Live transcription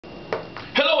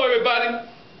Hello everybody,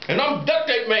 and I'm Duct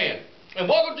Tape Man, and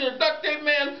welcome to the Duct Tape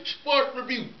Man Sports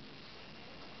Review.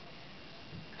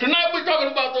 Tonight we're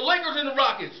talking about the Lakers and the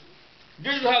Rockets.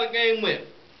 This is how the game went.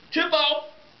 Tip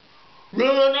off,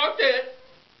 run Artest,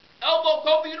 elbow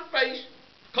Kobe in the face.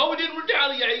 Kobe didn't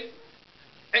retaliate,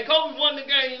 and Kobe won the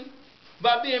game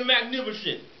by being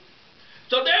magnificent.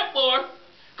 So therefore,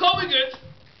 Kobe gets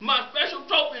my special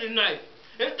trophy tonight.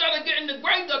 Instead of getting the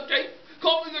gray duct tape,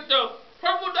 Kobe gets the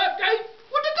purple duct tape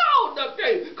with the gold duct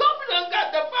tape. Kobe done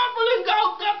got the purple and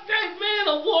gold duct tape man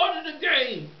award of the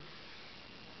game.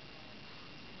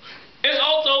 And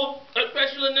also a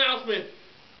special announcement.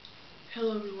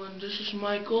 Hello everyone, this is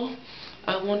Michael.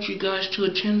 I want you guys to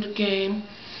attend the game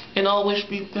and always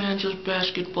be fans of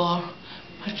basketball.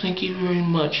 I thank you very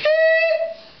much.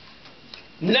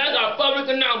 And that's our public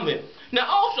announcement. Now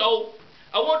also,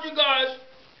 I want you guys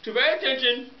to pay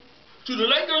attention to the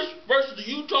Lakers versus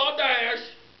the Utah Jazz,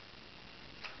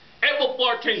 April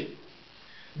 14th.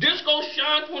 Disco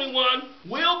Sean 21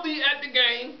 will be at the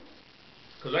game,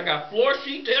 because I got floor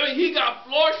seat. He got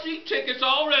floor seat tickets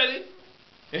already,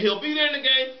 and he'll be there in the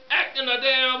game acting a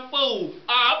damn fool.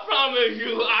 I promise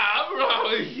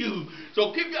you.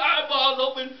 So keep your eyeballs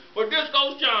open for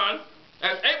Disco Sean.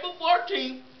 That's April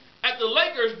 14th at the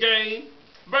Lakers game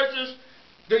versus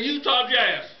the Utah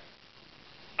Jazz.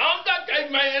 I'm Duct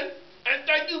Tape Man, and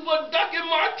thank you for ducking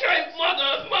my tape,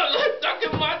 mother,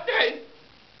 ducking my tape.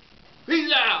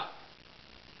 Peace out.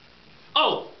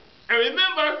 Oh, and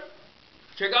remember,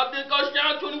 check out this Disco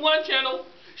Sean 21 channel.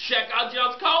 Check out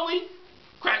John's Kobe,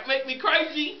 Crack Make Me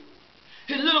Crazy,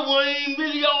 his Little Wayne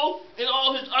video, and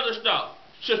all his other stuff.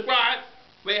 Subscribe,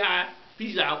 say hi,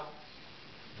 peace out.